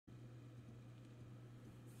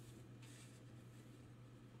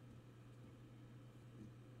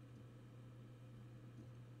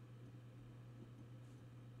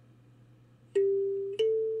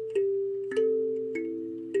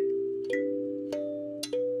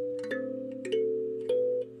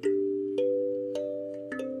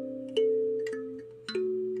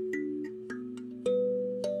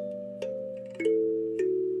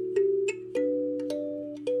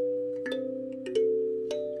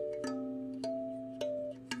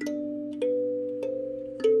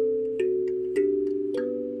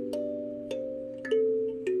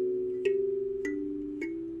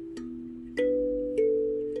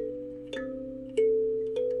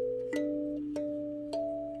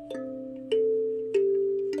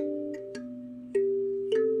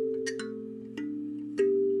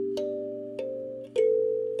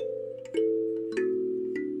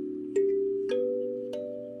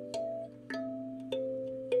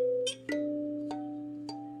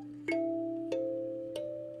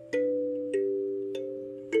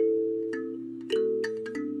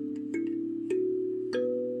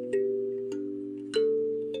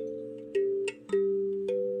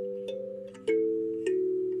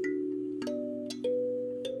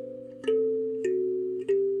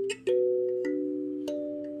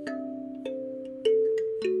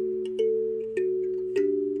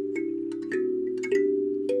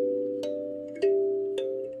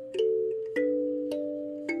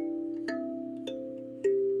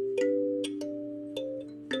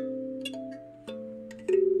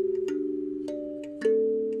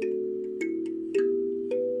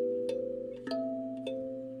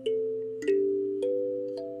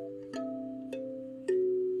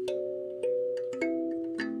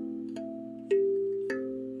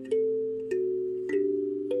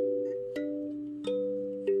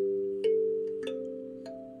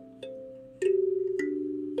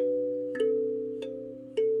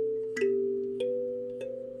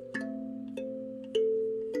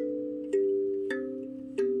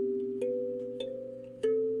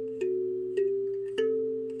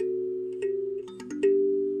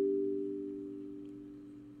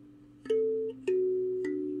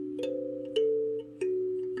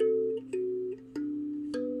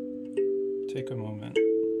Take a moment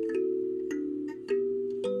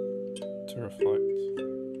to reflect.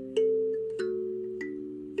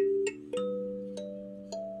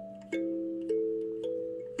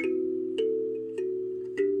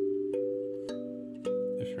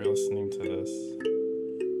 If you're listening to this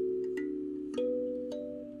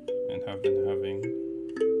and have been having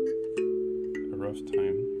a rough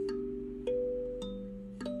time,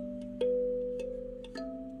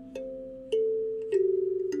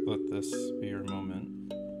 let this be your moment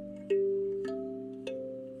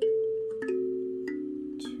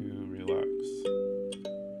to relax.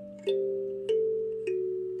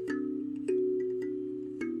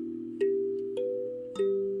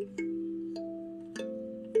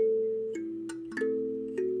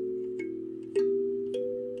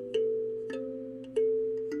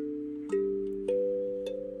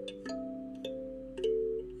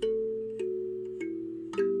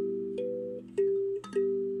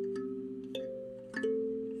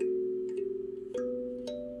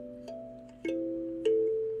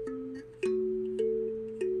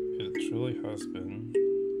 It truly has been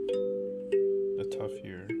a tough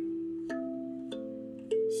year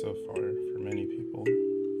so far for many people.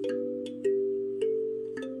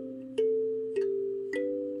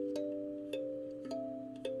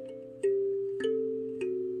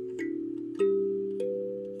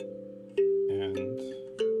 And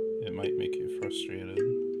it might make you frustrated,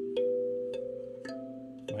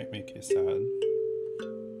 might make you sad,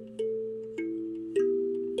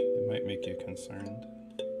 it might make you concerned.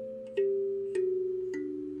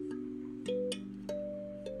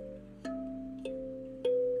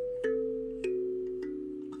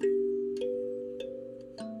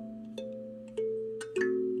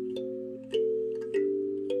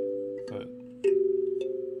 But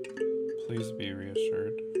please be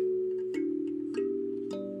reassured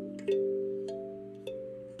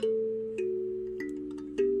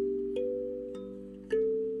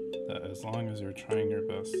that as long as you're trying your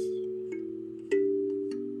best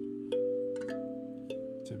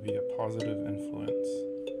to be a positive influence,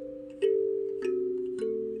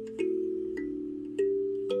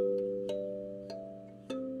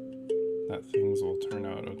 that things will turn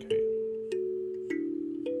out okay.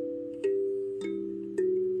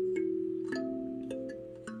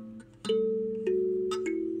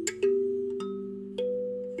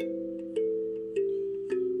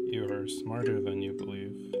 You are smarter than you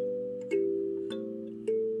believe.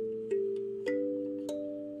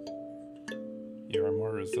 You are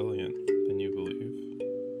more resilient than you believe.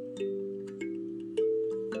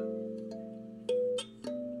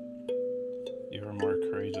 You are more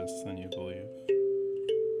courageous than you believe.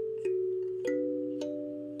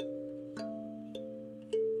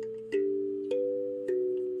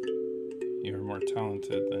 You are more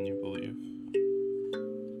talented than you believe.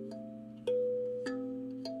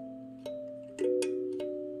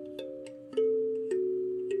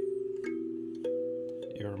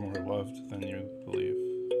 You are more loved than you believe.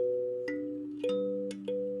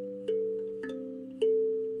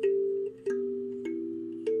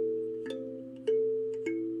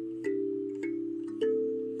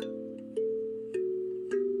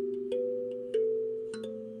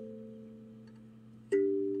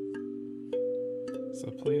 So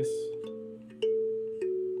please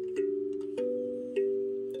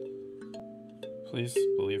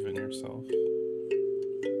believe in yourself.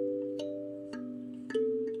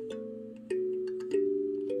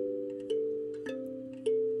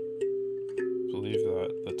 Believe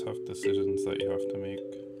that the tough decisions that you have to make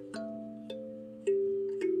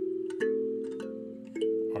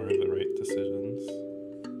are the right decisions.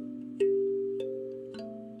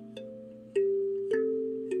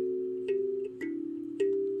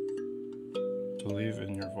 Believe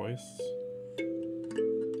in your voice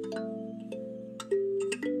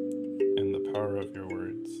and the power of your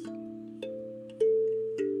words.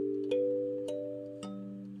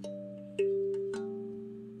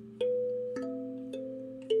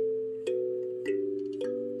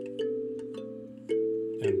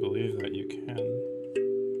 And believe that you can,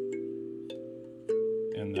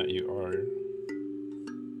 and that you are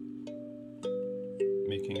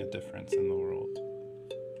making a difference in the world.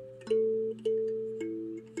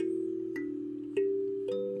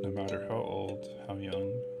 No matter how old, how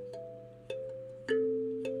young,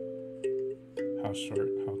 how short,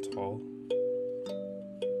 how tall,